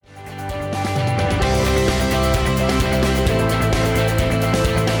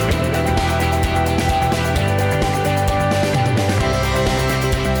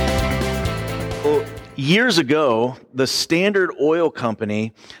Years ago, the Standard Oil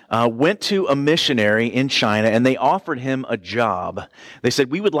Company went to a missionary in China, and they offered him a job. They said,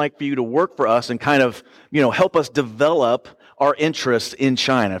 "We would like for you to work for us and kind of, help us develop our interests in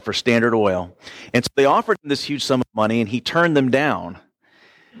China for Standard Oil." And so they offered him this huge sum of money, and he turned them down.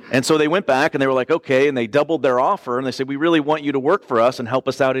 And so they went back, and they were like, "Okay," and they doubled their offer, and they said, "We really want you to work for us and help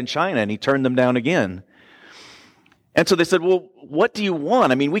us out in China." And he turned them down again. And so they said, "Well, what do you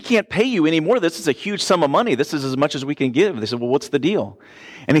want? I mean, we can't pay you anymore. This is a huge sum of money. This is as much as we can give." They said, "Well, what's the deal?"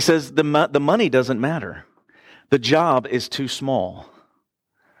 And he says, the money doesn't matter. The job is too small."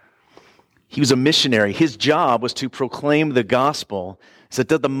 He was a missionary. His job was to proclaim the gospel. He said,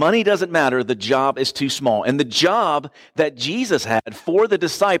 "The money doesn't matter. The job is too small." And the job that Jesus had for the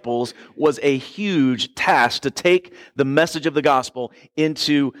disciples was a huge task to take the message of the gospel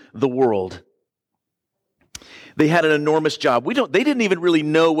into the world. They had an enormous job. They didn't even really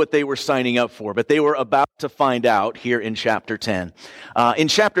know what they were signing up for, but they were about to find out here in chapter 10. In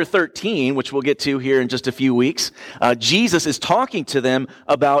chapter 13, which we'll get to here in just a few weeks, Jesus is talking to them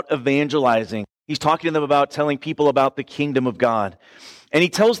about evangelizing. He's talking to them about telling people about the kingdom of God. And he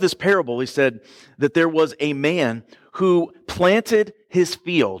tells this parable. He said that there was a man who planted his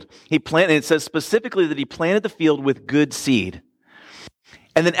field. It says specifically that he planted the field with good seed.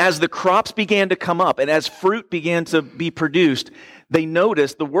 And then as the crops began to come up and as fruit began to be produced, the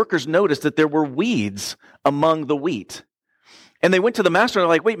workers noticed that there were weeds among the wheat. And they went to the master and they're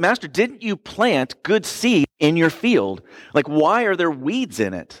like, "Wait, master, didn't you plant good seed in your field? Like, why are there weeds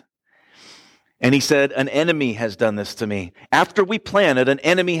in it?" And he said, "An enemy has done this to me. After we planted, an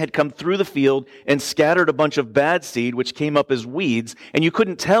enemy had come through the field and scattered a bunch of bad seed, which came up as weeds, and you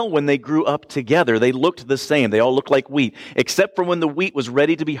couldn't tell when they grew up together. They looked the same. They all looked like wheat, except for when the wheat was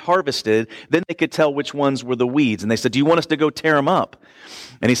ready to be harvested, then they could tell which ones were the weeds." And they said, "Do you want us to go tear them up?"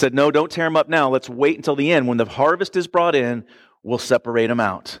 And he said, "No, don't tear them up now. Let's wait until the end. When the harvest is brought in, we'll separate them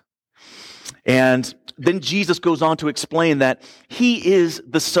out." And then Jesus goes on to explain that he is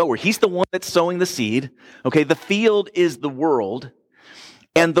the sower. He's the one that's sowing the seed. Okay, the field is the world.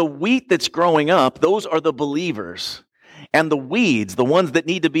 And the wheat that's growing up, those are the believers. And the weeds, the ones that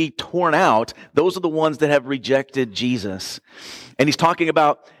need to be torn out, those are the ones that have rejected Jesus. And he's talking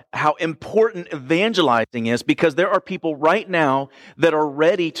about how important evangelizing is, because there are people right now that are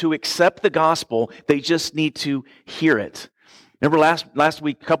ready to accept the gospel. They just need to hear it. Remember last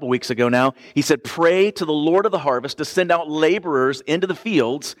week, a couple weeks ago now, he said, "Pray to the Lord of the harvest to send out laborers into the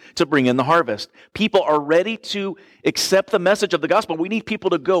fields to bring in the harvest." People are ready to accept the message of the gospel. We need people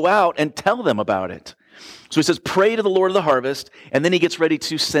to go out and tell them about it. So he says, "Pray to the Lord of the harvest," and then he gets ready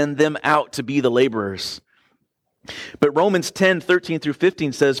to send them out to be the laborers. But Romans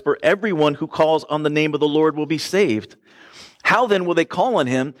 10:13-15 says, "For everyone who calls on the name of the Lord will be saved. How then will they call on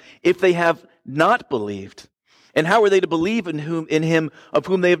him if they have not believed? And how are they to believe in him of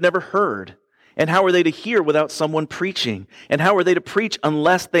whom they have never heard? And how are they to hear without someone preaching? And how are they to preach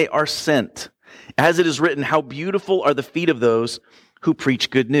unless they are sent? As it is written, how beautiful are the feet of those who preach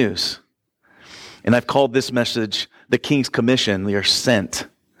good news." And I've called this message the King's Commission. We are sent.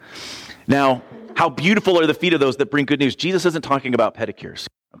 Now, how beautiful are the feet of those that bring good news? Jesus isn't talking about pedicures.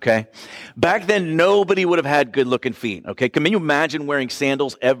 Okay? Back then, nobody would have had good-looking feet. Okay? Can you imagine wearing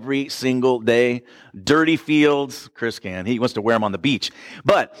sandals every single day? Dirty fields. Chris can. He wants to wear them on the beach.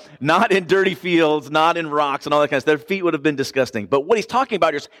 But not in dirty fields, not in rocks and all that kind of stuff. Their feet would have been disgusting. But what he's talking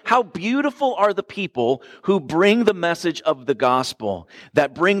about is how beautiful are the people who bring the message of the gospel,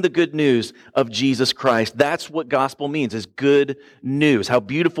 that bring the good news of Jesus Christ. That's what gospel means, is good news. How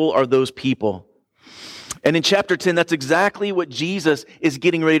beautiful are those people? And in chapter 10, that's exactly what Jesus is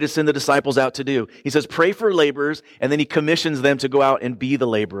getting ready to send the disciples out to do. He says, "Pray for laborers," and then he commissions them to go out and be the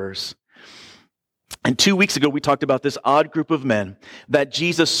laborers. And 2 weeks ago, we talked about this odd group of men that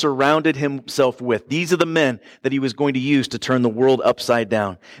Jesus surrounded himself with. These are the men that he was going to use to turn the world upside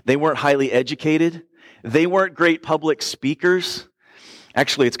down. They weren't highly educated. They weren't great public speakers.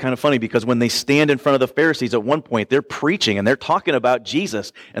 Actually, it's kind of funny because when they stand in front of the Pharisees at one point, they're preaching and they're talking about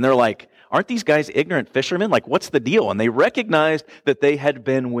Jesus. And they're like, "Aren't these guys ignorant fishermen? Like, what's the deal?" And they recognized that they had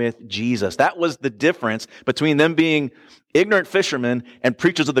been with Jesus. That was the difference between them being ignorant fishermen and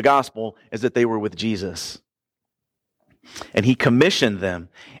preachers of the gospel, is that they were with Jesus. And he commissioned them.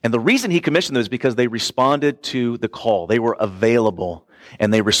 And the reason he commissioned them is because they responded to the call. They were available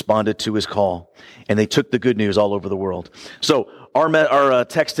and they responded to his call. And they took the good news all over the world. So our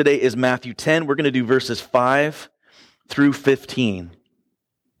text today is Matthew 10. We're going to do verses 5-15.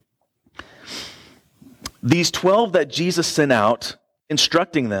 These 12 that Jesus sent out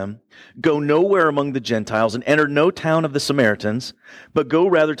instructing them, "Go nowhere among the Gentiles and enter no town of the Samaritans, but go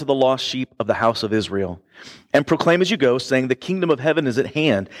rather to the lost sheep of the house of Israel. And proclaim as you go, saying, the kingdom of heaven is at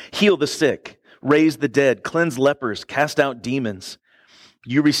hand. Heal the sick, raise the dead, cleanse lepers, cast out demons.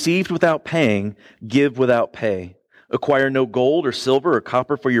 You received without paying, give without pay. Acquire no gold or silver or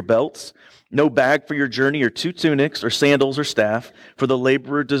copper for your belts, no bag for your journey or 2 tunics or sandals or staff, for the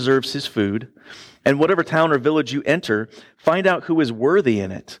laborer deserves his food. And whatever town or village you enter, find out who is worthy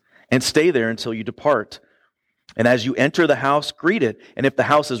in it, and stay there until you depart. And as you enter the house, greet it. And if the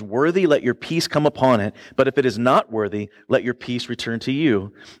house is worthy, let your peace come upon it. But if it is not worthy, let your peace return to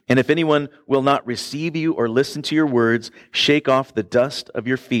you. And if anyone will not receive you or listen to your words, shake off the dust of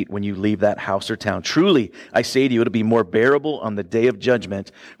your feet when you leave that house or town. Truly, I say to you, it'll be more bearable on the day of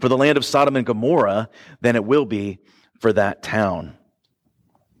judgment for the land of Sodom and Gomorrah than it will be for that town."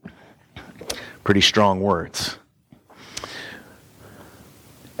 Pretty strong words.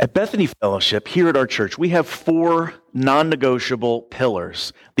 At Bethany Fellowship, here at our church, we have 4 non-negotiable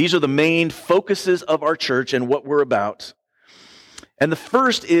pillars. These are the main focuses of our church and what we're about. And the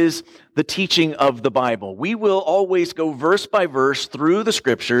first is the teaching of the Bible. We will always go verse by verse through the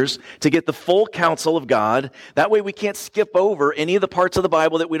scriptures to get the full counsel of God. That way we can't skip over any of the parts of the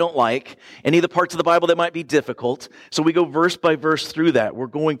Bible that we don't like, any of the parts of the Bible that might be difficult. So we go verse by verse through that. We're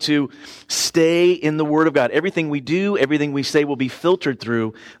going to stay in the Word of God. Everything we do, everything we say will be filtered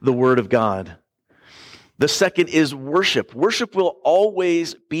through the Word of God. The second is worship. Worship will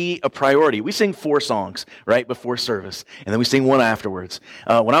always be a priority. We sing 4 songs, right, before service, and then we sing one afterwards.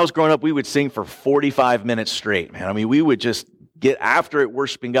 When I was growing up, we would sing for 45 minutes straight, man. I mean, we would just get after it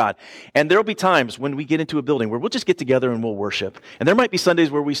worshiping God. And there'll be times when we get into a building where we'll just get together and we'll worship. And there might be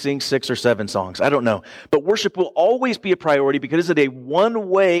Sundays where we sing 6 or 7 songs. I don't know. But worship will always be a priority because it's a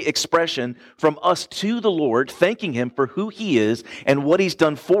one-way expression from us to the Lord, thanking Him for who He is and what He's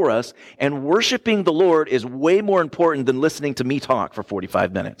done for us. And worshiping the Lord is way more important than listening to me talk for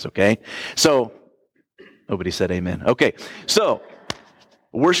 45 minutes, okay? So, nobody said amen. Okay, so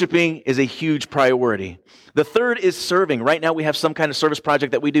worshiping is a huge priority. The third is serving. Right now we have some kind of service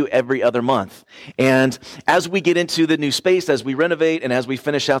project that we do every other month. And as we get into the new space, as we renovate, and as we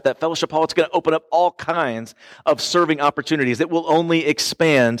finish out that fellowship hall, it's going to open up all kinds of serving opportunities. It will only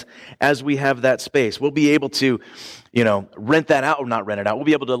expand as we have that space. We'll be able to, rent that out, or not rent it out. We'll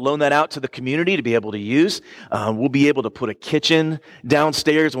be able to loan that out to the community to be able to use. We'll be able to put a kitchen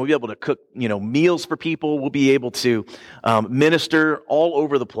downstairs, and we'll be able to cook, meals for people. We'll be able to minister all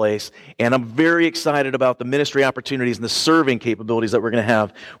over the place. And I'm very excited about the ministry opportunities and the serving capabilities that we're going to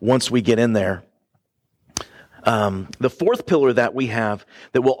have once we get in there. The fourth pillar that we have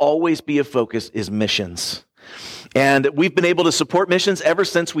that will always be a focus is missions. And we've been able to support missions ever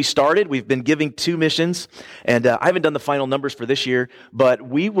since we started. We've been giving 2 missions, and I haven't done the final numbers for this year, but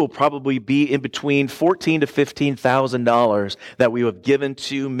we will probably be in between $14,000 to $15,000 that we have given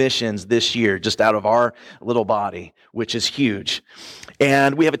to missions this year, just out of our little body, which is huge.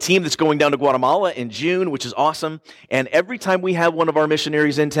 And we have a team that's going down to Guatemala in June, which is awesome. And every time we have one of our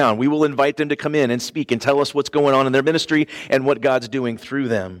missionaries in town, we will invite them to come in and speak and tell us what's going on in their ministry and what God's doing through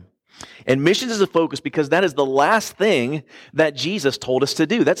them. And missions is a focus because that is the last thing that Jesus told us to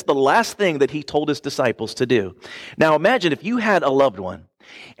do. That's the last thing that He told His disciples to do. Now imagine if you had a loved one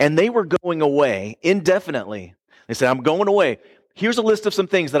and they were going away indefinitely. They said, "I'm going away. Here's a list of some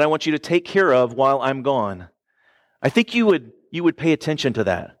things that I want you to take care of while I'm gone." I think you would pay attention to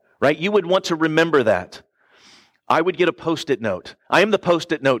that, right? You would want to remember that. I would get a Post-it note. I am the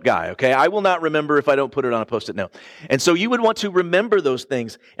Post-it note guy, okay? I will not remember if I don't put it on a Post-it note. And so you would want to remember those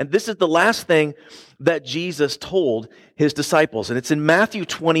things. And this is the last thing that Jesus told His disciples. And it's in Matthew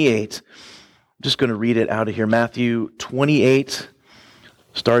 28. I'm just going to read it out of here. Matthew 28,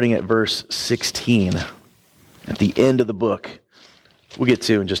 starting at verse 16, at the end of the book. We'll get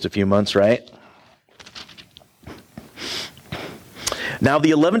to in just a few months, right? Now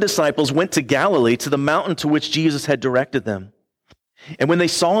the 11 disciples went to Galilee, to the mountain to which Jesus had directed them. And when they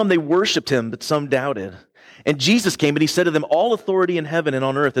saw Him, they worshipped Him, but some doubted. And Jesus came and He said to them, "All authority in heaven and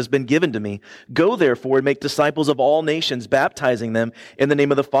on earth has been given to me. Go therefore and make disciples of all nations, baptizing them in the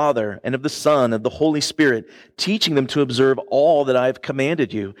name of the Father and of the Son and of the Holy Spirit, teaching them to observe all that I have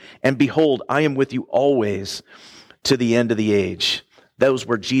commanded you. And behold, I am with you always to the end of the age." Those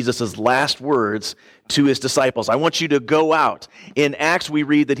were Jesus' last words to His disciples. I want you to go out. In Acts, we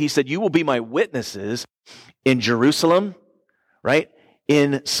read that He said, "You will be my witnesses in Jerusalem," right?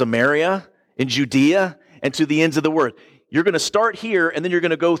 In Samaria, in Judea, and to the ends of the earth. You're going to start here, and then you're going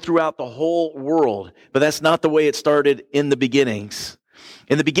to go throughout the whole world. But that's not the way it started in the beginnings.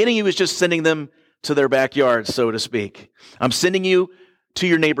 In the beginning, He was just sending them to their backyard, so to speak. I'm sending you to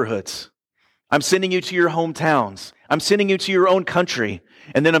your neighborhoods. I'm sending you to your hometowns. I'm sending you to your own country.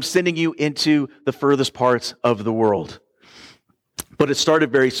 And then I'm sending you into the furthest parts of the world. But it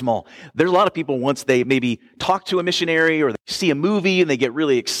started very small. There's a lot of people, once they maybe talk to a missionary or they see a movie and they get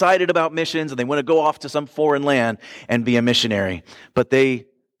really excited about missions and they want to go off to some foreign land and be a missionary. But they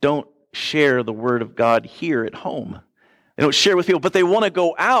don't share the word of God here at home. They don't share with people, but they want to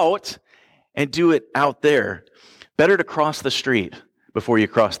go out and do it out there. Better to cross the street before you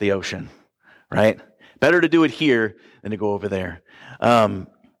cross the ocean, right? Better to do it here than to go over there.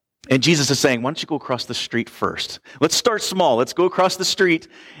 And Jesus is saying, why don't you go across the street first? Let's start small. Let's go across the street,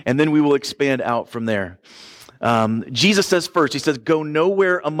 and then we will expand out from there. Jesus says first, he says, go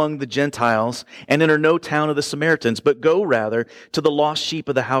nowhere among the Gentiles and enter no town of the Samaritans, but go rather to the lost sheep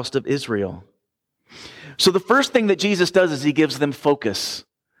of the house of Israel. So the first thing that Jesus does is he gives them focus.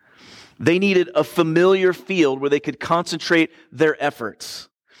 They needed a familiar field where they could concentrate their efforts.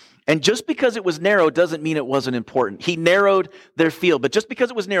 And just because it was narrow doesn't mean it wasn't important. He narrowed their field, but just because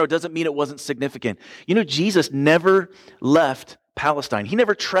it was narrow doesn't mean it wasn't significant. You know, Jesus never left Palestine. He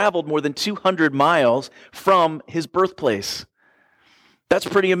never traveled more than 200 miles from his birthplace. That's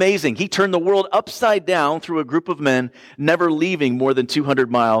pretty amazing. He turned the world upside down through a group of men, never leaving more than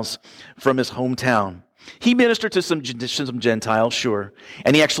 200 miles from his hometown. He ministered to some Gentiles, sure,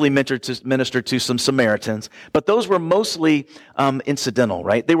 and he actually ministered to some Samaritans, but those were mostly incidental,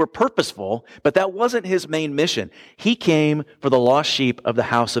 right? They were purposeful, but that wasn't his main mission. He came for the lost sheep of the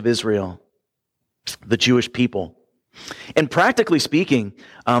house of Israel, the Jewish people. And practically speaking,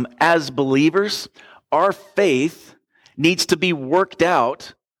 as believers, our faith needs to be worked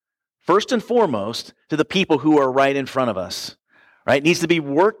out, first and foremost, to the people who are right in front of us. Right? It needs to be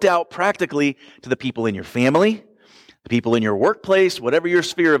worked out practically to the people in your family, the people in your workplace, whatever your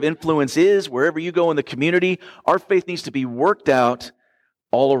sphere of influence is, wherever you go in the community. Our faith needs to be worked out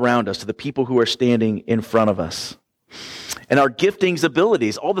all around us to the people who are standing in front of us. And our giftings,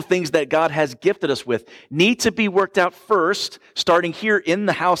 abilities, all the things that God has gifted us with need to be worked out first, starting here in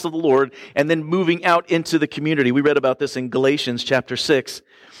the house of the Lord and then moving out into the community. We read about this in Galatians chapter 6.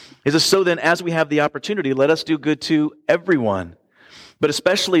 It says, so then as we have the opportunity, let us do good to everyone, but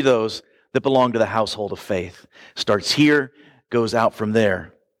especially those that belong to the household of faith. Starts here, goes out from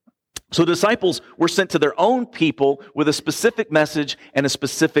there. So the disciples were sent to their own people with a specific message and a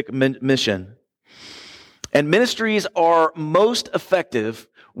specific mission. And ministries are most effective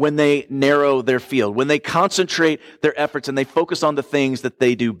when they narrow their field, when they concentrate their efforts and they focus on the things that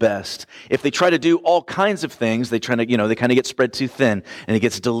they do best. If they try to do all kinds of things, they kind of get spread too thin and it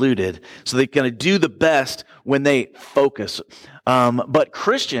gets diluted. So they kind of do the best when they focus. But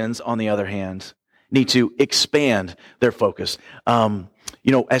Christians, on the other hand, need to expand their focus.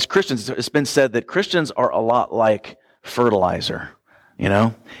 As Christians, it's been said that Christians are a lot like fertilizer.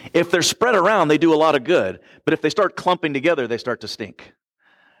 If they're spread around, they do a lot of good. But if they start clumping together, they start to stink.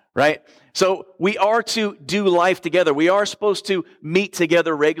 Right? So we are to do life together. We are supposed to meet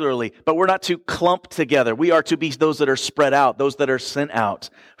together regularly, but we're not to clump together. We are to be those that are spread out, those that are sent out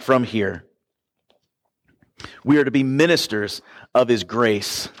from here. We are to be ministers of His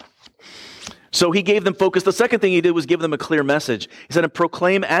grace. So He gave them focus. The second thing He did was give them a clear message. He said, and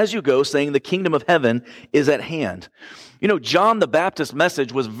proclaim as you go, saying the kingdom of heaven is at hand. John the Baptist's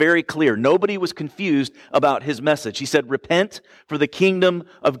message was very clear. Nobody was confused about his message. He said, repent, for the kingdom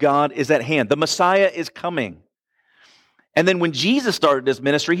of God is at hand. The Messiah is coming. And then when Jesus started his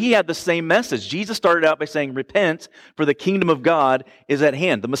ministry, he had the same message. Jesus started out by saying, repent, for the kingdom of God is at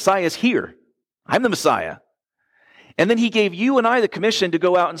hand. The Messiah is here. I'm the Messiah. And then He gave you and I the commission to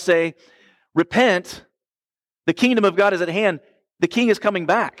go out and say, repent, the kingdom of God is at hand. The King is coming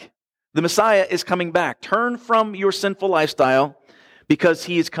back. The Messiah is coming back. Turn from your sinful lifestyle because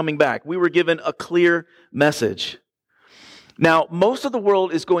He is coming back. We were given a clear message. Now, most of the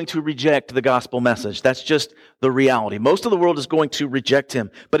world is going to reject the gospel message. That's just the reality. Most of the world is going to reject Him.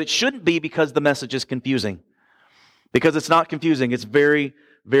 But it shouldn't be because the message is confusing. Because it's not confusing. It's very,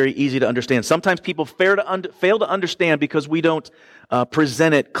 very easy to understand. Sometimes people fail to understand because we don't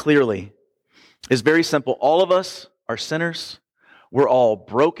present it clearly. It's very simple. All of us are sinners. We're all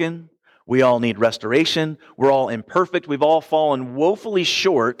broken. We all need restoration. We're all imperfect. We've all fallen woefully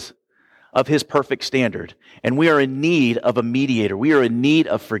short of His perfect standard. And we are in need of a mediator. We are in need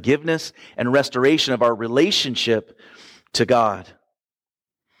of forgiveness and restoration of our relationship to God.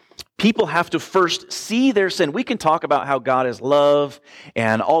 People have to first see their sin. We can talk about how God is love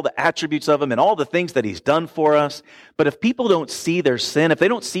and all the attributes of Him and all the things that He's done for us. But if people don't see their sin, if they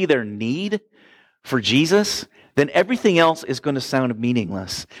don't see their need for Jesus, then everything else is going to sound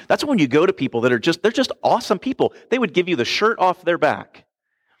meaningless. That's when you go to people that they're just awesome people. They would give you the shirt off their back,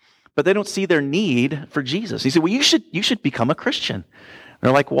 but they don't see their need for Jesus. You say, well, you should become a Christian. And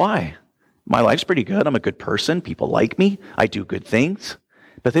they're like, why? My life's pretty good. I'm a good person. People like me. I do good things.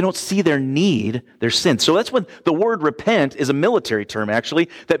 But they don't see their need, their sin. So that's when the word repent is a military term, actually,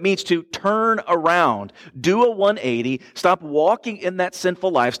 that means to turn around, do a 180, stop walking in that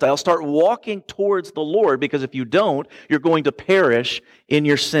sinful lifestyle, start walking towards the Lord, because if you don't, you're going to perish in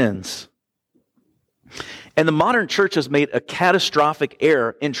your sins. And the modern church has made a catastrophic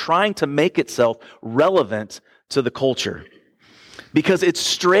error in trying to make itself relevant to the culture, because it's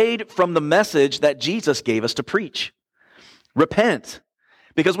strayed from the message that Jesus gave us to preach. Repent.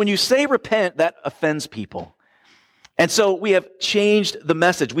 Because when you say repent, that offends people. And so we have changed the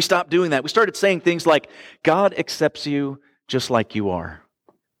message. We stopped doing that. We started saying things like, God accepts you just like you are.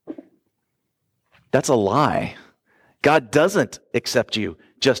 That's a lie. God doesn't accept you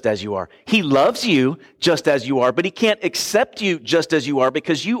just as you are. He loves you just as you are, but He can't accept you just as you are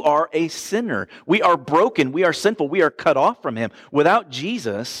because you are a sinner. We are broken. We are sinful. We are cut off from Him. Without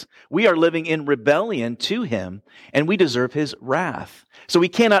Jesus, we are living in rebellion to Him, and we deserve His wrath. So He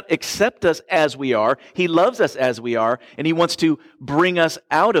cannot accept us as we are. He loves us as we are, and He wants to bring us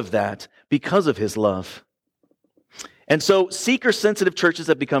out of that because of His love. And so seeker-sensitive churches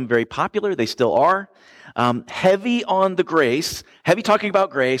have become very popular. They still are. Heavy on the grace, heavy talking about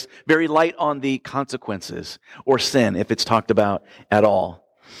grace, very light on the consequences or sin, if it's talked about at all.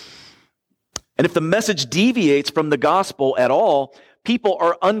 And if the message deviates from the gospel at all, people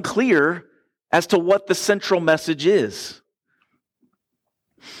are unclear as to what the central message is.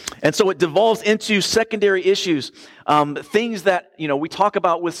 And so it devolves into secondary issues, things that, we talk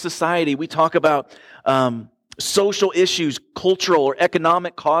about with society. We talk about social issues, cultural or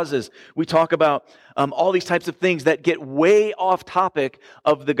economic causes. We talk about all these types of things that get way off topic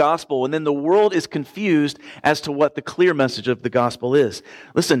of the gospel. And then the world is confused as to what the clear message of the gospel is.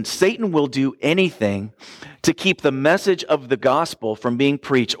 Listen, Satan will do anything to keep the message of the gospel from being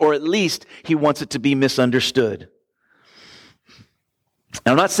preached, or at least he wants it to be misunderstood.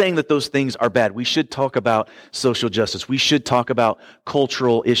 Now, I'm not saying that those things are bad. We should talk about social justice. We should talk about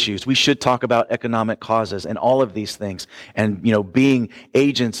cultural issues. We should talk about economic causes and all of these things. And, being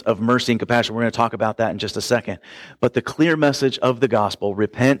agents of mercy and compassion. We're going to talk about that in just a second. But the clear message of the gospel,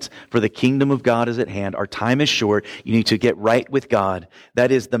 repent, for the kingdom of God is at hand. Our time is short. You need to get right with God. That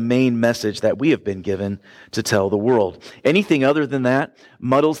is the main message that we have been given to tell the world. Anything other than that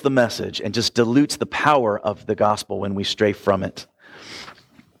muddles the message and just dilutes the power of the gospel when we stray from it.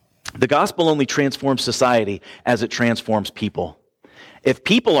 The gospel only transforms society as it transforms people. If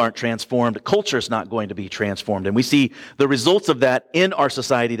people aren't transformed, culture is not going to be transformed. And we see the results of that in our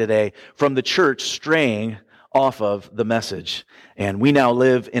society today from the church straying off of the message. And we now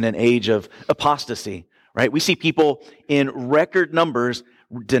live in an age of apostasy, right? We see people in record numbers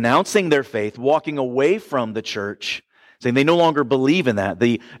denouncing their faith, walking away from the church, saying they no longer believe in that.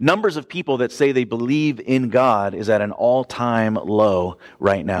 The numbers of people that say they believe in God is at an all-time low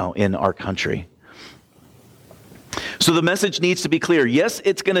right now in our country. So the message needs to be clear. Yes,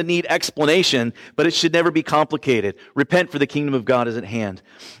 it's going to need explanation, but it should never be complicated. Repent, for the kingdom of God is at hand.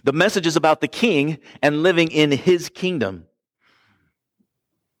 The message is about the king and living in his kingdom.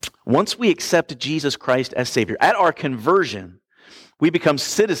 Once we accept Jesus Christ as Savior, at our conversion, we become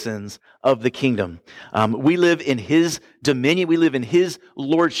citizens of the kingdom. We live in His dominion. We live in His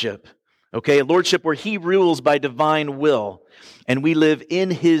lordship. Okay, a lordship where He rules by divine will. And we live in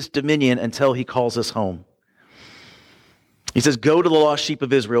His dominion until He calls us home. He says, go to the lost sheep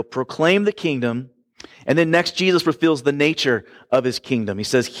of Israel, proclaim the kingdom. And then next, Jesus reveals the nature of His kingdom. He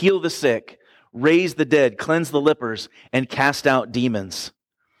says, heal the sick, raise the dead, cleanse the lepers, and cast out demons.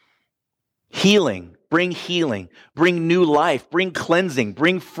 Healing. Bring healing, bring new life, bring cleansing,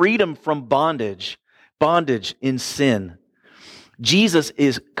 bring freedom from bondage in sin. Jesus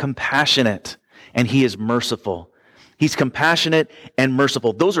is compassionate and He is merciful. He's compassionate and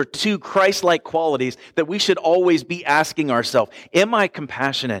merciful. Those are two Christ-like qualities that we should always be asking ourselves. Am I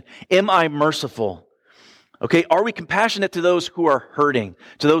compassionate? Am I merciful? Okay, are we compassionate to those who are hurting,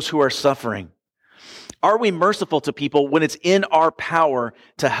 to those who are suffering? Are we merciful to people when it's in our power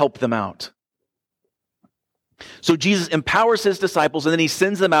to help them out? So Jesus empowers His disciples and then He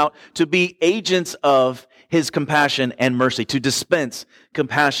sends them out to be agents of His compassion and mercy, to dispense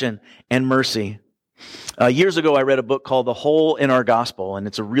compassion and mercy. Years ago, I read a book called The Hole in Our Gospel, and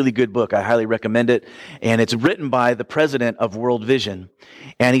it's a really good book. I highly recommend it. And it's written by the president of World Vision.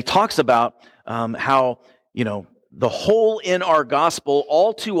 And he talks about how, the hole in our gospel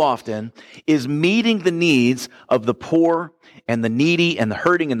all too often is meeting the needs of the poor and the needy and the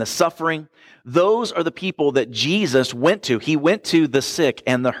hurting and the suffering. Those are the people that Jesus went to. He went to the sick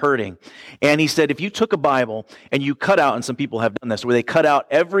and the hurting. And he said, if you took a Bible and you cut out, and some people have done this, where they cut out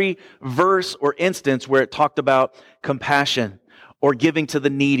every verse or instance where it talked about compassion or giving to the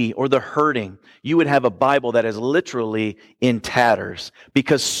needy or the hurting, you would have a Bible that is literally in tatters,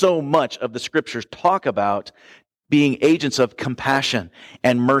 because so much of the scriptures talk about being agents of compassion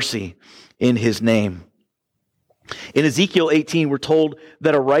and mercy in his name. In Ezekiel 18, we're told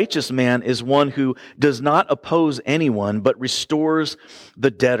that a righteous man is one who does not oppose anyone, but restores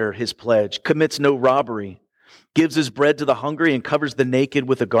the debtor his pledge, commits no robbery, gives his bread to the hungry and covers the naked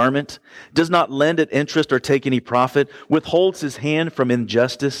with a garment, does not lend at interest or take any profit, withholds his hand from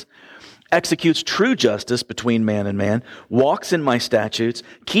injustice, executes true justice between man and man, walks in my statutes,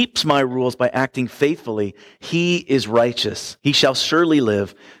 keeps my rules by acting faithfully. He is righteous. He shall surely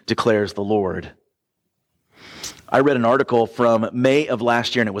live, declares the Lord. I read an article from May of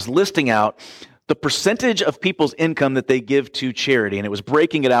last year, and it was listing out the percentage of people's income that they give to charity, and it was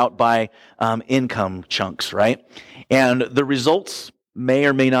breaking it out by income chunks, right? And the results may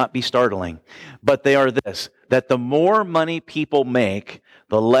or may not be startling, but they are this, that the more money people make,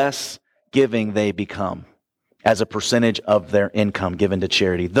 the less giving they become as a percentage of their income given to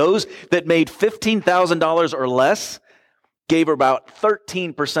charity. Those that made $15,000 or less gave about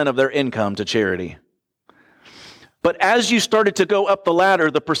 13% of their income to charity. But as you started to go up the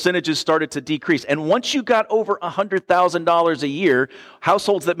ladder, the percentages started to decrease. And once you got over $100,000 a year,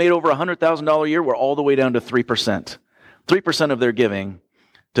 households that made over $100,000 a year were all the way down to 3%. 3% of their giving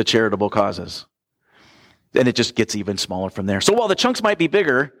to charitable causes. And it just gets even smaller from there. So while the chunks might be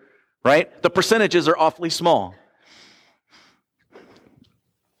bigger, right, the percentages are awfully small.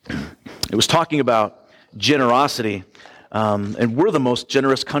 It was talking about generosity, and we're the most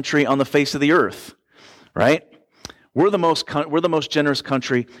generous country on the face of the earth, right? We're the most generous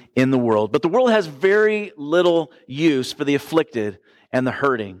country in the world, but the world has very little use for the afflicted and the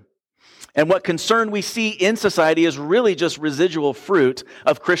hurting. And what concern we see in society is really just residual fruit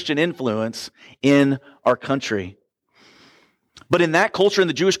of Christian influence in our country. But in that culture, in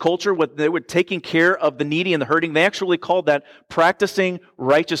the Jewish culture, what they were taking care of the needy and the hurting, they actually called that practicing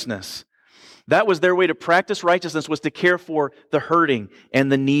righteousness. That was their way to practice righteousness, was to care for the hurting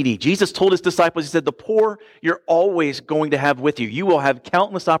and the needy. Jesus told his disciples, he said, the poor you're always going to have with you. You will have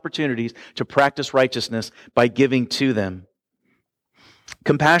countless opportunities to practice righteousness by giving to them.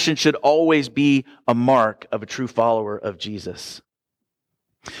 Compassion should always be a mark of a true follower of Jesus.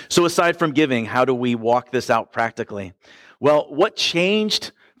 So aside from giving, how do we walk this out practically? Well, what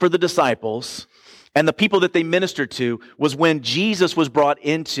changed for the disciples and the people that they ministered to was when Jesus was brought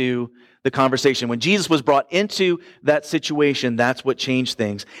into the conversation. When Jesus was brought into that situation, that's what changed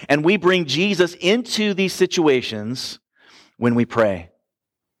things. And we bring Jesus into these situations when we pray.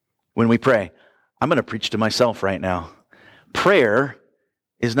 When we pray. I'm going to preach to myself right now. Prayer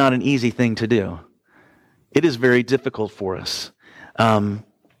is not an easy thing to do. It is very difficult for us.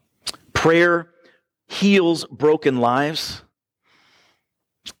 Prayer heals broken lives.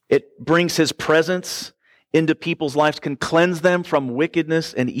 It brings his presence into people's lives, can cleanse them from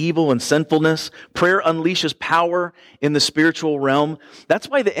wickedness and evil and sinfulness. Prayer unleashes power in the spiritual realm. That's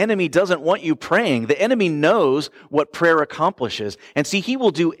why the enemy doesn't want you praying. The enemy knows what prayer accomplishes. And see, he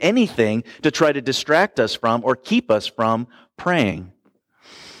will do anything to try to distract us from or keep us from praying.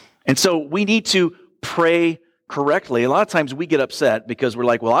 And so we need to pray correctly. A lot of times we get upset because we're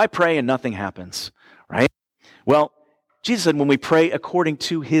like, well, I pray and nothing happens, right? Well, Jesus said when we pray according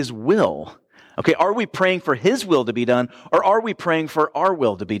to his will. Okay, are we praying for his will to be done, or are we praying for our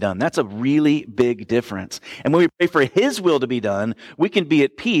will to be done? That's a really big difference. And when we pray for his will to be done, we can be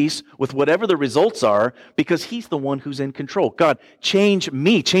at peace with whatever the results are because he's the one who's in control. God, change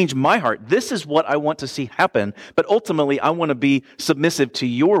me, change my heart. This is what I want to see happen, but ultimately I want to be submissive to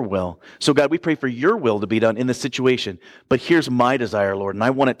your will. So God, we pray for your will to be done in this situation, but here's my desire, Lord, and I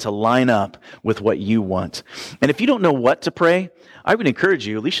want it to line up with what you want. And if you don't know what to pray, I would encourage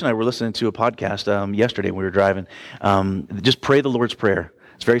you. Alicia and I were listening to a podcast yesterday when we were driving. Just pray the Lord's Prayer.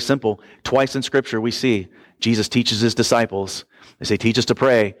 It's very simple. Twice in Scripture we see Jesus teaches his disciples. They say, teach us to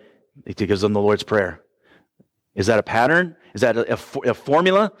pray. He gives them the Lord's Prayer. Is that a pattern? Is that a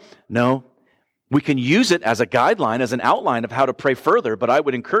formula? No. We can use it as a guideline, as an outline of how to pray further, but I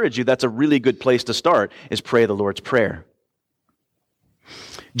would encourage you, that's a really good place to start, is pray the Lord's Prayer.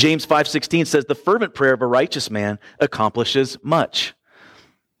 James 5:16 says, the fervent prayer of a righteous man accomplishes much.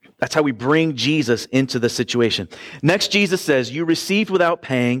 That's how we bring Jesus into the situation. Next, Jesus says, you received without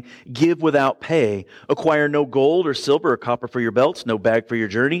paying, give without pay. Acquire no gold or silver or copper for your belts, no bag for your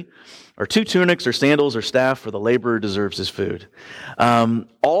journey, or 2 tunics or sandals or staff, for the laborer deserves his food.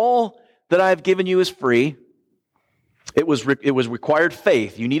 All that I have given you is free. It was required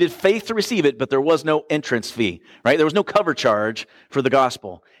faith. You needed faith to receive it, but there was no entrance fee, right? There was no cover charge for the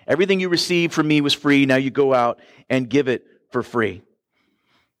gospel. Everything you received from me was free. Now you go out and give it for free.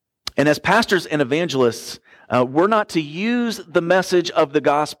 And as pastors and evangelists, we're not to use the message of the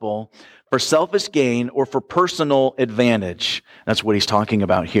gospel for selfish gain or for personal advantage. That's what he's talking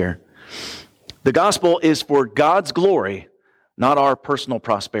about here. The gospel is for God's glory, not our personal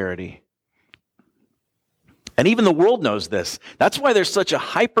prosperity. And even the world knows this. That's why there's such a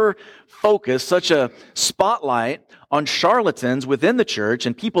hyper focus, such a spotlight on charlatans within the church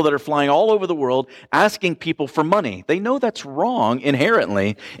and people that are flying all over the world asking people for money. They know that's wrong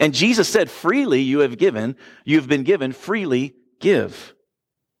inherently. And Jesus said, freely you have been given, freely give.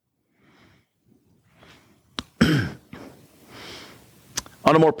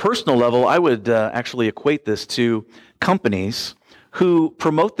 On a more personal level, I would actually equate this to companies who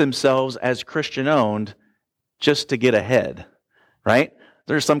promote themselves as Christian-owned just to get ahead, right?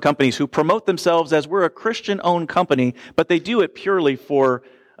 There are some companies who promote themselves as we're a Christian-owned company, but they do it purely for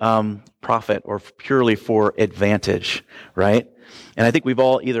profit or purely for advantage, right? And I think we've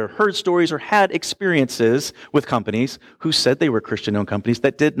all either heard stories or had experiences with companies who said they were Christian-owned companies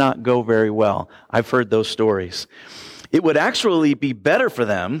that did not go very well. I've heard those stories. It would actually be better for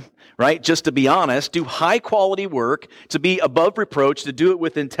them, right, just to be honest, do high-quality work, to be above reproach, to do it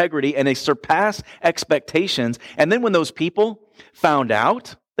with integrity, and they surpass expectations. And then when those people found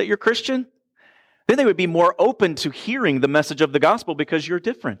out that you're Christian, then they would be more open to hearing the message of the gospel because you're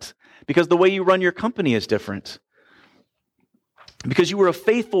different, because the way you run your company is different, because you were a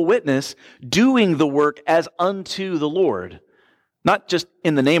faithful witness doing the work as unto the Lord, not just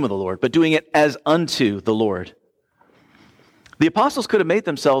in the name of the Lord, but doing it as unto the Lord. The apostles could have made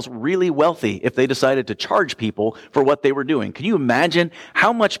themselves really wealthy if they decided to charge people for what they were doing. Can you imagine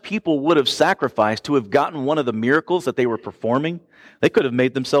how much people would have sacrificed to have gotten one of the miracles that they were performing? They could have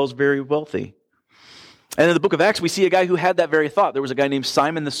made themselves very wealthy. And in the book of Acts, we see a guy who had that very thought. There was a guy named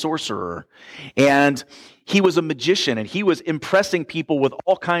Simon the sorcerer, and he was a magician, and he was impressing people with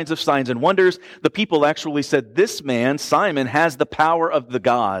all kinds of signs and wonders. The people actually said, this man, Simon, has the power of the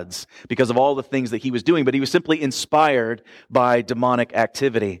gods because of all the things that he was doing, but he was simply inspired by demonic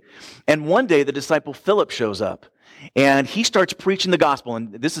activity. And one day, the disciple Philip shows up, and he starts preaching the gospel,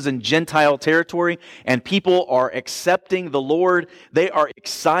 and this is in Gentile territory, and people are accepting the Lord. They are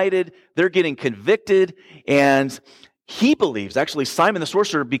excited. They're getting convicted, and he believes. Actually, Simon the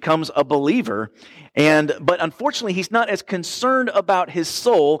sorcerer becomes a believer, but unfortunately, he's not as concerned about his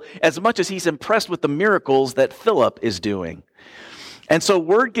soul as much as he's impressed with the miracles that Philip is doing. And so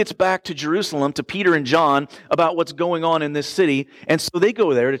word gets back to Jerusalem, to Peter and John, about what's going on in this city. And so they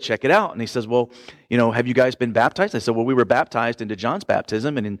go there to check it out. And he says, well, have you guys been baptized? They said, well, we were baptized into John's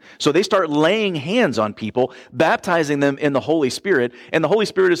baptism. And so they start laying hands on people, baptizing them in the Holy Spirit. And the Holy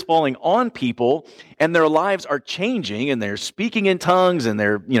Spirit is falling on people, and their lives are changing, and they're speaking in tongues, and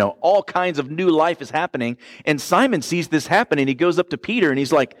all kinds of new life is happening. And Simon sees this happening. He goes up to Peter, and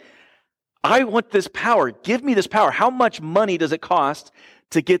he's like, I want this power. Give me this power. How much money does it cost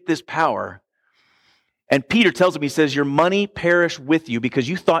to get this power? And Peter tells him, he says, your money perish with you because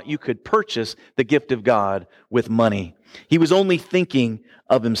you thought you could purchase the gift of God with money. He was only thinking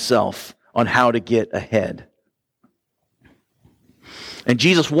of himself on how to get ahead. And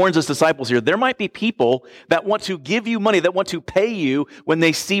Jesus warns his disciples here, there might be people that want to give you money, that want to pay you when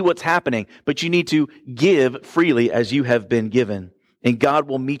they see what's happening, but you need to give freely as you have been given. And God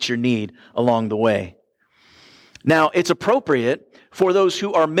will meet your need along the way. Now, it's appropriate for those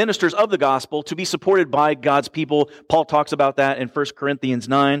who are ministers of the gospel to be supported by God's people. Paul talks about that in 1 Corinthians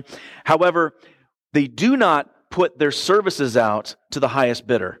 9. However, they do not put their services out to the highest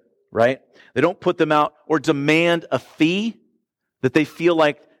bidder, right? They don't put them out or demand a fee that they feel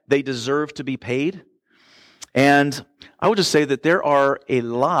like they deserve to be paid. And I would just say that there are a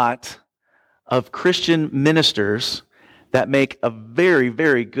lot of Christian ministers that make a very,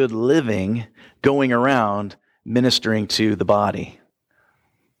 very good living going around ministering to the body.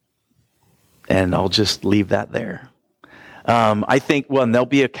 And I'll just leave that there. I think, they'll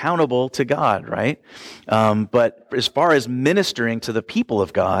be accountable to God, right? But as far as ministering to the people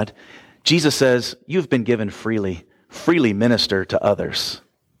of God, Jesus says, you've been given freely. Freely minister to others.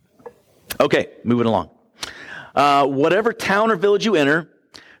 Okay, moving along. Whatever town or village you enter,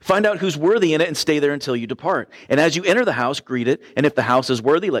 Find out who's worthy in it and stay there until you depart. And as you enter the house, greet it. And if the house is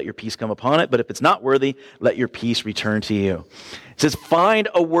worthy, let your peace come upon it. But if it's not worthy, let your peace return to you. It says, find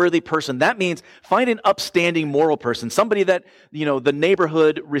a worthy person. That means find an upstanding moral person, somebody that, the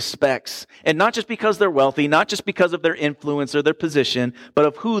neighborhood respects. And not just because they're wealthy, not just because of their influence or their position, but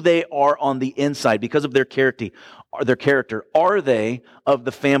of who they are on the inside, because of their character. Are they of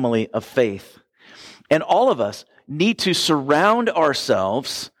the family of faith? And all of us need to surround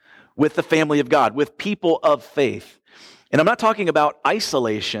ourselves with the family of God, with people of faith. And I'm not talking about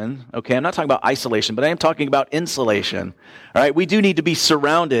isolation, okay? I'm not talking about isolation, but I am talking about insulation, all right? We do need to be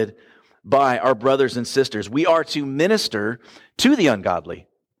surrounded by our brothers and sisters. We are to minister to the ungodly.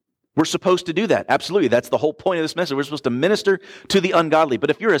 We're supposed to do that. Absolutely. That's the whole point of this message. We're supposed to minister to the ungodly. But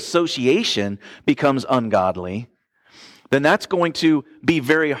if your association becomes ungodly, then that's going to be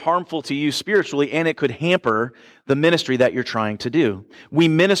very harmful to you spiritually, and it could hamper the ministry that you're trying to do. We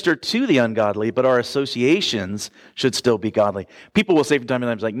minister to the ungodly, but our associations should still be godly. People will say from time to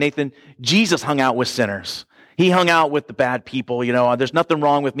time, like, Nathan, Jesus hung out with sinners. He hung out with the bad people. There's nothing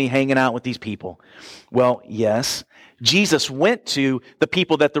wrong with me hanging out with these people. Well, yes, Jesus went to the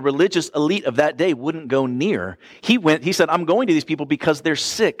people that the religious elite of that day wouldn't go near. He said, I'm going to these people because they're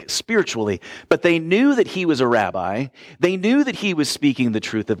sick spiritually. But they knew that he was a rabbi. They knew that he was speaking the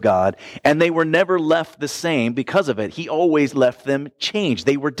truth of God, and they were never left the same because of it. He always left them changed.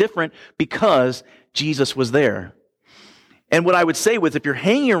 They were different because Jesus was there. And what I would say was, if you're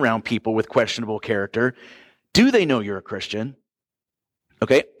hanging around people with questionable character, do they know you're a Christian?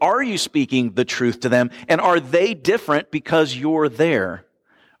 Okay, are you speaking the truth to them? And are they different because you're there?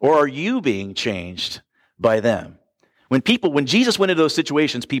 Or are you being changed by them? When Jesus went into those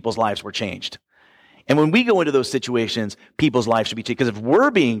situations, people's lives were changed. And when we go into those situations, people's lives should be changed. Because if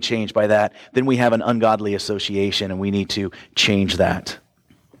we're being changed by that, then we have an ungodly association, and we need to change that.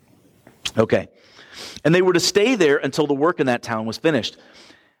 Okay. And they were to stay there until the work in that town was finished.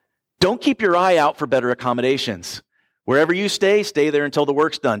 Don't keep your eye out for better accommodations. Wherever you stay there until the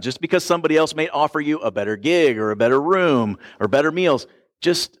work's done. Just because somebody else may offer you a better gig or a better room or better meals,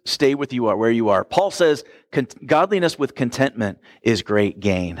 just stay with you where you are. Paul says godliness with contentment is great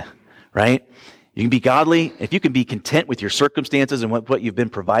gain, right? You can be godly. If you can be content with your circumstances and what you've been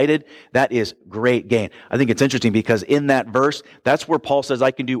provided, that is great gain. I think it's interesting because in that verse, that's where Paul says,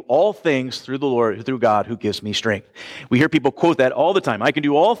 I can do all things through the Lord, through God who gives me strength. We hear people quote that all the time. I can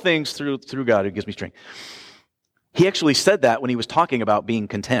do all things through God who gives me strength. He actually said that when he was talking about being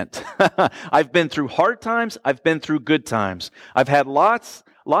content. I've been through hard times. I've been through good times. I've had lots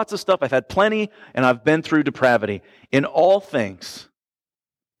of stuff. I've had plenty, and I've been through depravity in all things.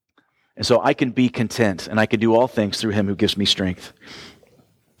 And so I can be content, and I can do all things through him who gives me strength.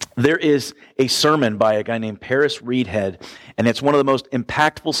 There is a sermon by a guy named Paris Reidhead, and it's one of the most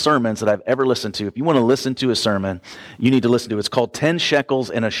impactful sermons that I've ever listened to. If you want to listen to a sermon, you need to listen to it. It's called 10 Shekels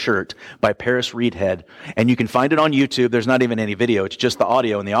and a Shirt by Paris Reidhead, and you can find it on YouTube. There's not even any video. It's just the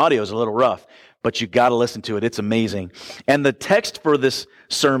audio, and the audio is a little rough, but you got to listen to it. It's amazing. And the text for this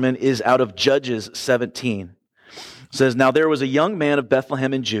sermon is out of Judges 17. It says, now there was a young man of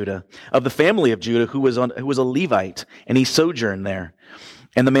Bethlehem in Judah, of the family of Judah, who was a Levite, and he sojourned there.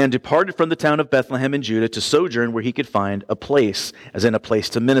 And the man departed from the town of Bethlehem in Judah to sojourn where he could find a place, as in a place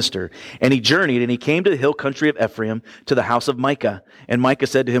to minister. And he journeyed, and he came to the hill country of Ephraim, to the house of Micah. And Micah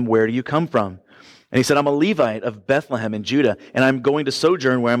said to him, where do you come from? And he said, I'm a Levite of Bethlehem in Judah, and I'm going to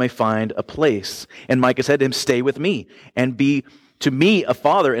sojourn where I may find a place. And Micah said to him, stay with me, and be to me a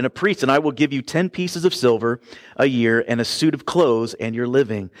father and a priest, and I will give you 10 pieces of silver a year and a suit of clothes and your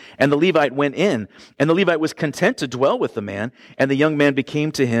living. And the Levite went in, and the Levite was content to dwell with the man, and the young man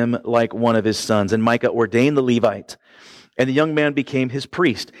became to him like one of his sons. And Micah ordained the Levite, and the young man became his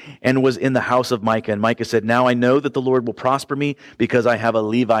priest and was in the house of Micah. And Micah said, now I know that the Lord will prosper me because I have a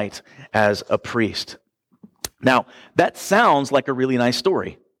Levite as a priest. Now, that sounds like a really nice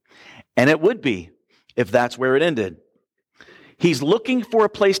story, and it would be if that's where it ended. He's looking for a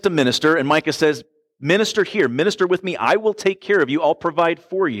place to minister, and Micah says, minister here, minister with me. I will take care of you. I'll provide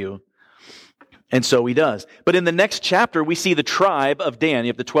for you. And so he does. But in the next chapter, we see the tribe of Dan. You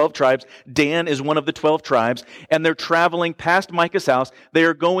have the 12 tribes. Dan is one of the 12 tribes, and they're traveling past Micah's house. They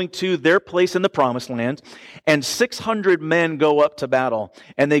are going to their place in the promised land, and 600 men go up to battle,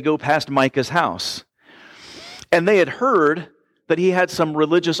 and they go past Micah's house. And they had heard that he had some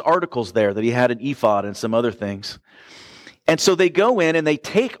religious articles there, that he had an ephod and some other things. And so they go in and they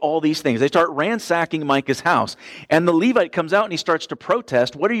take all these things. They start ransacking Micah's house. And the Levite comes out and he starts to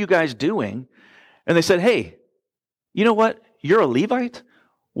protest. What are you guys doing? And they said, hey, you know what? You're a Levite?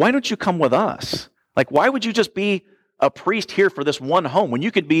 Why don't you come with us? Like, why would you just be a priest here for this one home when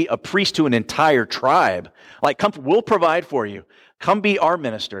you could be a priest to an entire tribe? Like, come, we'll provide for you. Come be our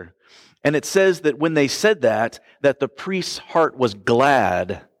minister. And it says that when they said that the priest's heart was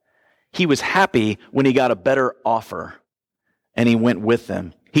glad. He was happy when he got a better offer, and he went with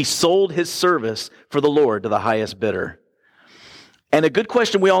them. He sold his service for the Lord to the highest bidder. And a good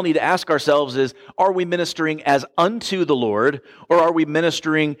question we all need to ask ourselves is, are we ministering as unto the Lord, or are we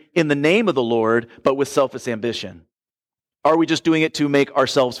ministering in the name of the Lord, but with selfish ambition? Are we just doing it to make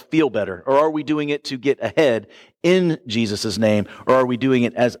ourselves feel better? Or are we doing it to get ahead in Jesus' name? Or are we doing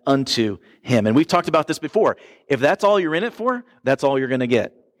it as unto him? And we've talked about this before. If that's all you're in it for, that's all you're going to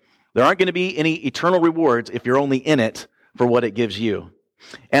get. There aren't going to be any eternal rewards if you're only in it for what it gives you.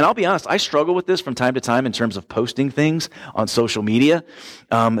 And I'll be honest, I struggle with this from time to time in terms of posting things on social media,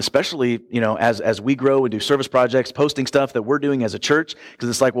 especially, as we grow and do service projects, posting stuff that we're doing as a church, because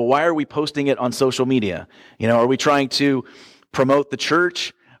it's like, well, why are we posting it on social media? Are we trying to promote the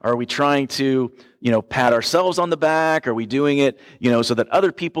church? Are we trying to, pat ourselves on the back? Are we doing it, so that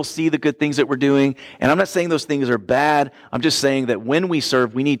other people see the good things that we're doing? And I'm not saying those things are bad. I'm just saying that when we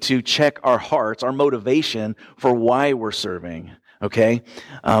serve, we need to check our hearts, our motivation for why we're serving. Okay?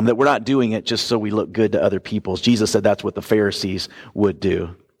 That we're not doing it just so we look good to other people. Jesus said that's what the Pharisees would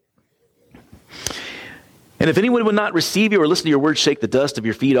do. And if anyone would not receive you or listen to your words, shake the dust of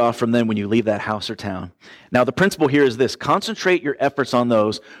your feet off from them when you leave that house or town. Now, the principle here is this: concentrate your efforts on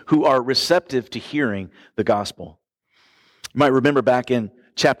those who are receptive to hearing the gospel. You might remember back in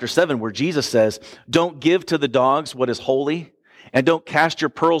chapter 7 where Jesus says, don't give to the dogs what is holy, and don't cast your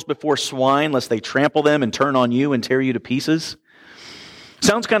pearls before swine, lest they trample them and turn on you and tear you to pieces.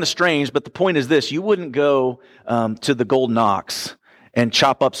 Sounds kind of strange, but the point is this: you wouldn't go to the Golden Ox and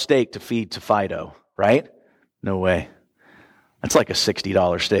chop up steak to feed to Fido, right? No way. That's like a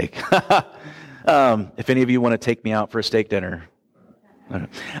 $60 steak. If any of you want to take me out for a steak dinner.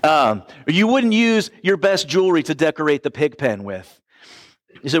 You wouldn't use your best jewelry to decorate the pig pen with.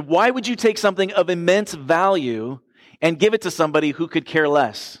 He said, why would you take something of immense value and give it to somebody who could care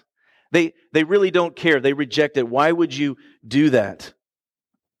less? They really don't care. They reject it. Why would you do that?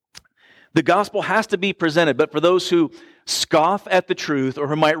 The gospel has to be presented, but for those who scoff at the truth or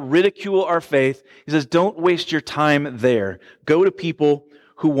who might ridicule our faith, he says, don't waste your time there. Go to people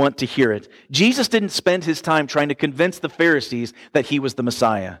who want to hear it. Jesus didn't spend his time trying to convince the Pharisees that he was the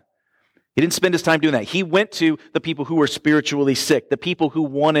Messiah. He didn't spend his time doing that. He went to the people who were spiritually sick, the people who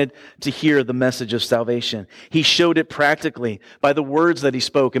wanted to hear the message of salvation. He showed it practically by the words that he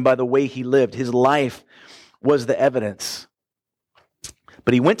spoke and by the way he lived. His life was the evidence.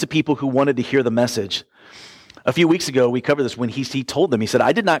 But he went to people who wanted to hear the message. A few weeks ago, we covered this when he told them, he said,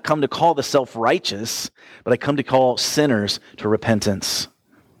 I did not come to call the self-righteous, but I come to call sinners to repentance.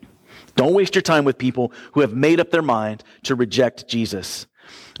 Don't waste your time with people who have made up their mind to reject Jesus.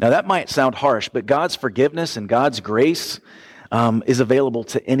 Now, that might sound harsh, but God's forgiveness and God's grace is available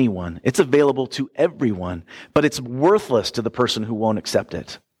to anyone. It's available to everyone, but it's worthless to the person who won't accept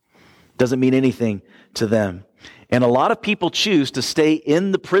it. Doesn't mean anything to them. And a lot of people choose to stay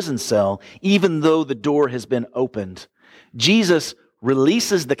in the prison cell even though the door has been opened. Jesus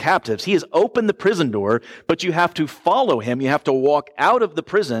releases the captives. He has opened the prison door, but you have to follow him. You have to walk out of the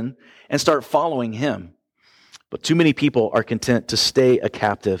prison and start following him. But too many people are content to stay a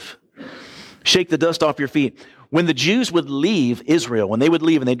captive. Shake the dust off your feet. When the Jews would leave Israel, when they would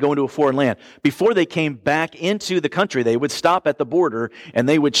leave and they'd go into a foreign land, before they came back into the country, they would stop at the border and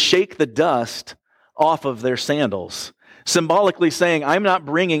they would shake the dust off of their sandals, symbolically saying, I'm not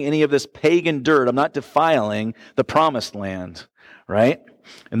bringing any of this pagan dirt. I'm not defiling the promised land, right?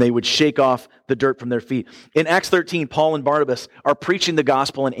 And they would shake off the dirt from their feet. In Acts 13, Paul and Barnabas are preaching the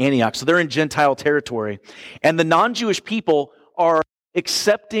gospel in Antioch. So they're in Gentile territory. And the non-Jewish people are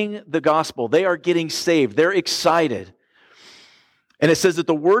accepting the gospel. They are getting saved. They're excited. And it says that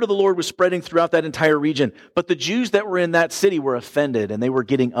the word of the Lord was spreading throughout that entire region. But the Jews that were in that city were offended and they were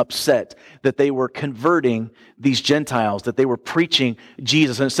getting upset that they were converting these Gentiles, that they were preaching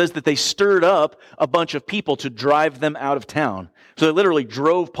Jesus. And it says that they stirred up a bunch of people to drive them out of town. So they literally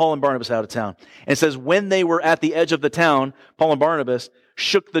drove Paul and Barnabas out of town. And it says when they were at the edge of the town, Paul and Barnabas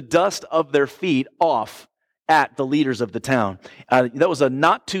shook the dust of their feet off at the leaders of the town. That was a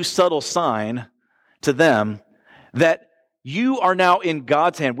not too subtle sign to them that you are now in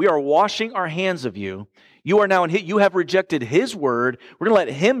God's hand. We are washing our hands of you. You are now in His. You have rejected His word. We're going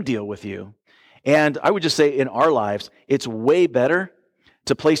to let Him deal with you. And I would just say in our lives, it's way better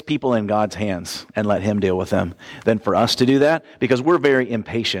to place people in God's hands and let him deal with them than for us to do that, because we're very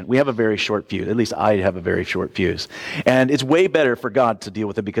impatient. We have a very short fuse. At least I have a very short fuse. And it's way better for God to deal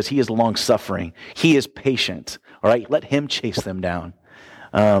with them because he is long-suffering. He is patient. All right? Let him chase them down.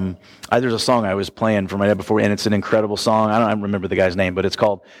 There's a song I was playing for my dad before, and it's an incredible song. I don't remember the guy's name, but it's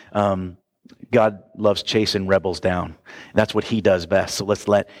called God Loves Chasing Rebels Down. And that's what he does best. So let's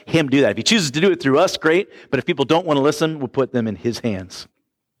let him do that. If he chooses to do it through us, great. But if people don't want to listen, we'll put them in his hands.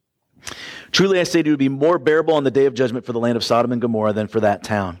 Truly I say to you, it would be more bearable on the day of judgment for the land of Sodom and Gomorrah than for that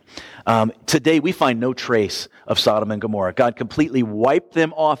town. Today we find no trace of Sodom and Gomorrah. God completely wiped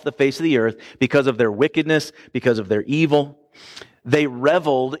them off the face of the earth because of their wickedness, because of their evil. They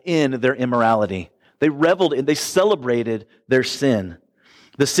reveled in their immorality. They celebrated their sin.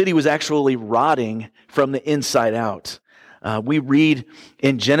 The city was actually rotting from the inside out. We read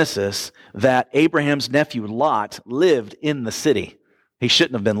in Genesis that Abraham's nephew Lot lived in the city. He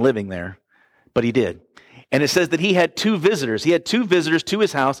shouldn't have been living there, but he did. And it says that he had two visitors. He had two visitors to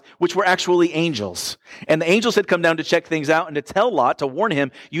his house, which were actually angels. And the angels had come down to check things out and to tell Lot, to warn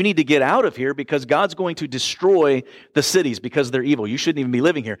him, you need to get out of here because God's going to destroy the cities because they're evil. You shouldn't even be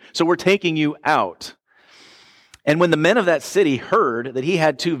living here. So we're taking you out. And when the men of that city heard that he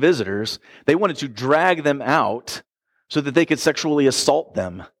had two visitors, they wanted to drag them out so that they could sexually assault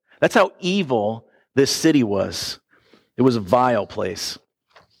them. That's how evil this city was. It was a vile place.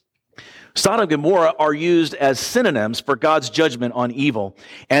 Sodom and Gomorrah are used as synonyms for God's judgment on evil.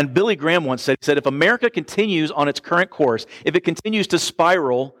 And Billy Graham once said, if America continues on its current course, if it continues to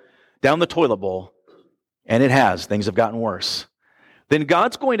spiral down the toilet bowl, and it has, things have gotten worse, then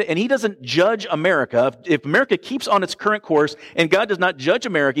God's going to, and he doesn't judge America. If America keeps on its current course and God does not judge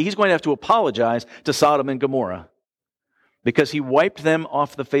America, he's going to have to apologize to Sodom and Gomorrah because he wiped them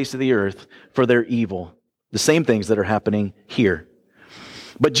off the face of the earth for their evil. The same things that are happening here.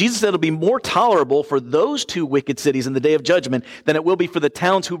 But Jesus said it'll be more tolerable for those two wicked cities in the day of judgment than it will be for the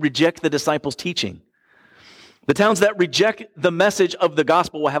towns who reject the disciples' teaching. The towns that reject the message of the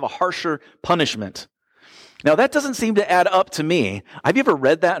gospel will have a harsher punishment. Now, that doesn't seem to add up to me. Have you ever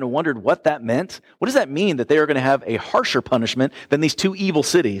read that and wondered what that meant? What does that mean that they are going to have a harsher punishment than these two evil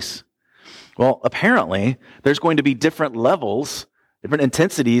cities? Well, apparently, there's going to be different levels, different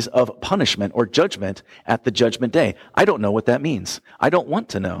intensities of punishment or judgment at the judgment day. I don't know what that means. I don't want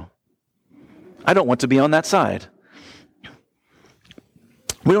to know. I don't want to be on that side.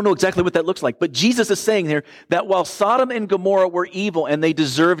 We don't know exactly what that looks like, but Jesus is saying here that while Sodom and Gomorrah were evil and they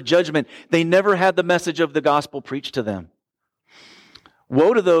deserved judgment, they never had the message of the gospel preached to them.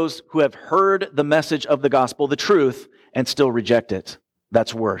 Woe to those who have heard the message of the gospel, the truth, and still reject it.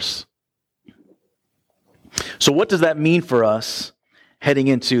 That's worse. So what does that mean for us heading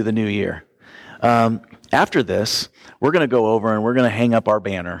into the new year? After this, we're going to go over and we're going to hang up our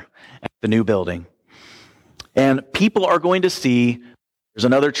banner at the new building. And people are going to see there's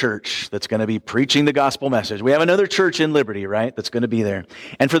another church that's going to be preaching the gospel message. We have another church in Liberty, right, that's going to be there.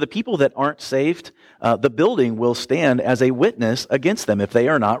 And for the people that aren't saved, the building will stand as a witness against them if they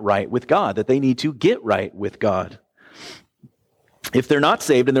are not right with God, that they need to get right with God. If they're not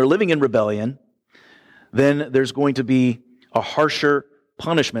saved and they're living in rebellion, then there's going to be a harsher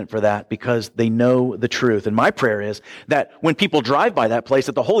punishment for that because they know the truth. And my prayer is that when people drive by that place,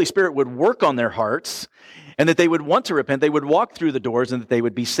 that the Holy Spirit would work on their hearts and that they would want to repent, they would walk through the doors and that they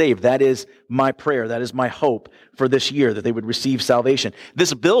would be saved. That is my prayer. That is my hope for this year, that they would receive salvation.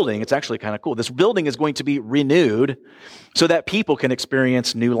 This building, it's actually kind of cool. This building is going to be renewed so that people can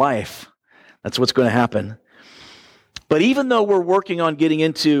experience new life. That's what's going to happen. But even though we're working on getting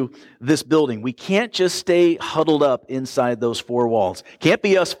into this building, we can't just stay huddled up inside those four walls. Can't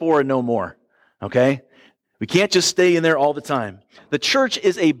be us four and no more, okay? We can't just stay in there all the time. The church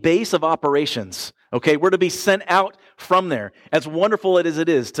is a base of operations, okay? We're to be sent out from there. As wonderful it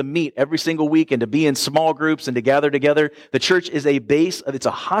is to meet every single week and to be in small groups and to gather together, the church is a base, it's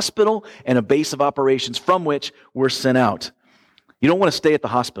a hospital and a base of operations from which we're sent out. You don't want to stay at the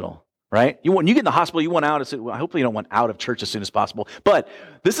hospital. Right? You get in the hospital, you want out. Hopefully you don't want out of church as soon as possible. But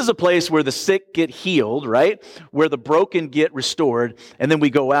this is a place where the sick get healed, right? Where the broken get restored. And then we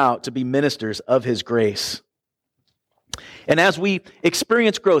go out to be ministers of His grace. And as we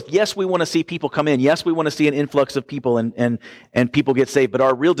experience growth, yes, we want to see people come in. Yes, we want to see an influx of people and people get saved. But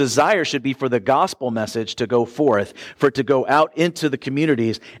our real desire should be for the gospel message to go forth, for it to go out into the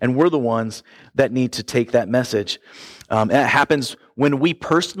communities. And we're the ones that need to take that message. It happens when we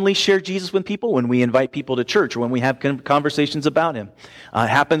personally share Jesus with people, when we invite people to church, or when we have conversations about Him. It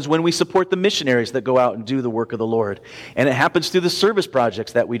happens when we support the missionaries that go out and do the work of the Lord. And it happens through the service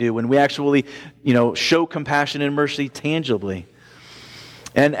projects that we do, when we actually, show compassion and mercy tangibly.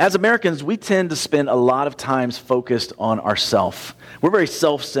 And as Americans, we tend to spend a lot of times focused on ourselves. We're very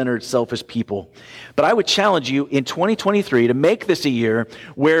self-centered, selfish people. But I would challenge you in 2023 to make this a year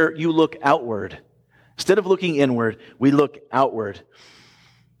where you look outward. Instead of looking inward, we look outward.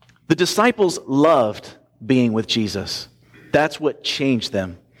 The disciples loved being with Jesus. That's what changed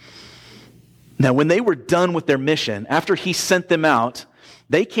them. Now, when they were done with their mission, after he sent them out,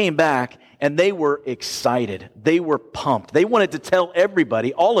 they came back and they were excited. They were pumped. They wanted to tell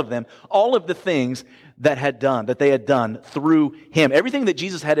everybody, all of them, all of the things that they had done through him. Everything that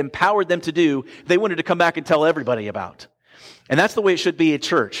Jesus had empowered them to do, they wanted to come back and tell everybody about. And that's the way it should be at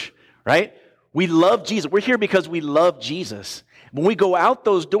church, right? We love Jesus. We're here because we love Jesus. When we go out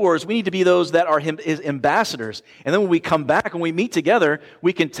those doors, we need to be those that are his ambassadors. And then when we come back and we meet together,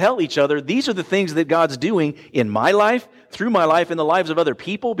 we can tell each other, these are the things that God's doing in my life, through my life, in the lives of other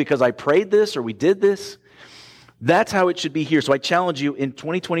people, because I prayed this or we did this. That's how it should be here. So I challenge you in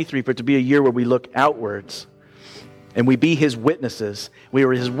 2023 for it to be a year where we look outwards and we be his witnesses. We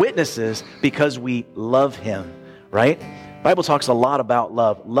are his witnesses because we love him, right? The Bible talks a lot about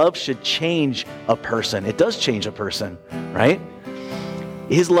love. Love should change a person. It does change a person, right?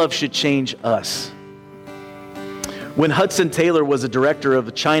 His love should change us. When Hudson Taylor was a director of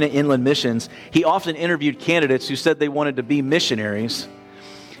the China Inland Missions, he often interviewed candidates who said they wanted to be missionaries.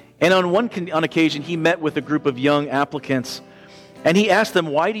 And on occasion, he met with a group of young applicants, and he asked them,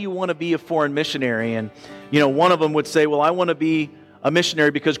 why do you want to be a foreign missionary? And, one of them would say, well, I want to be a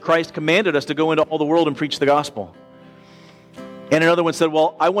missionary because Christ commanded us to go into all the world and preach the gospel. And another one said,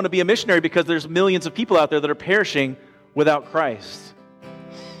 well, I want to be a missionary because there's millions of people out there that are perishing without Christ.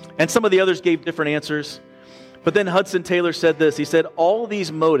 And some of the others gave different answers. But then Hudson Taylor said this. He said, all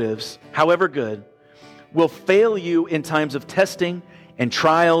these motives, however good, will fail you in times of testing and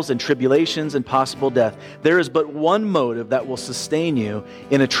trials and tribulations and possible death. There is but one motive that will sustain you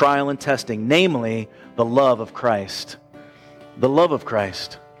in a trial and testing, namely the love of Christ. The love of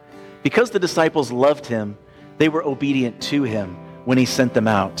Christ. Because the disciples loved him, they were obedient to him when he sent them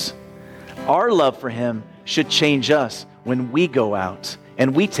out. Our love for him should change us when we go out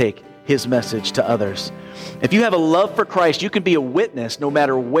and we take his message to others. If you have a love for Christ, you can be a witness no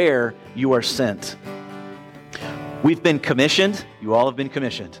matter where you are sent. We've been commissioned. You all have been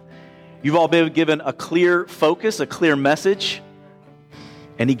commissioned. You've all been given a clear focus, a clear message,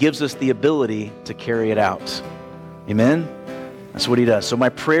 and he gives us the ability to carry it out. Amen? That's what he does. So my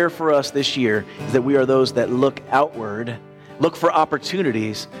prayer for us this year is that we are those that look outward, look for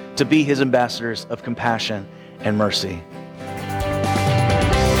opportunities to be his ambassadors of compassion and mercy.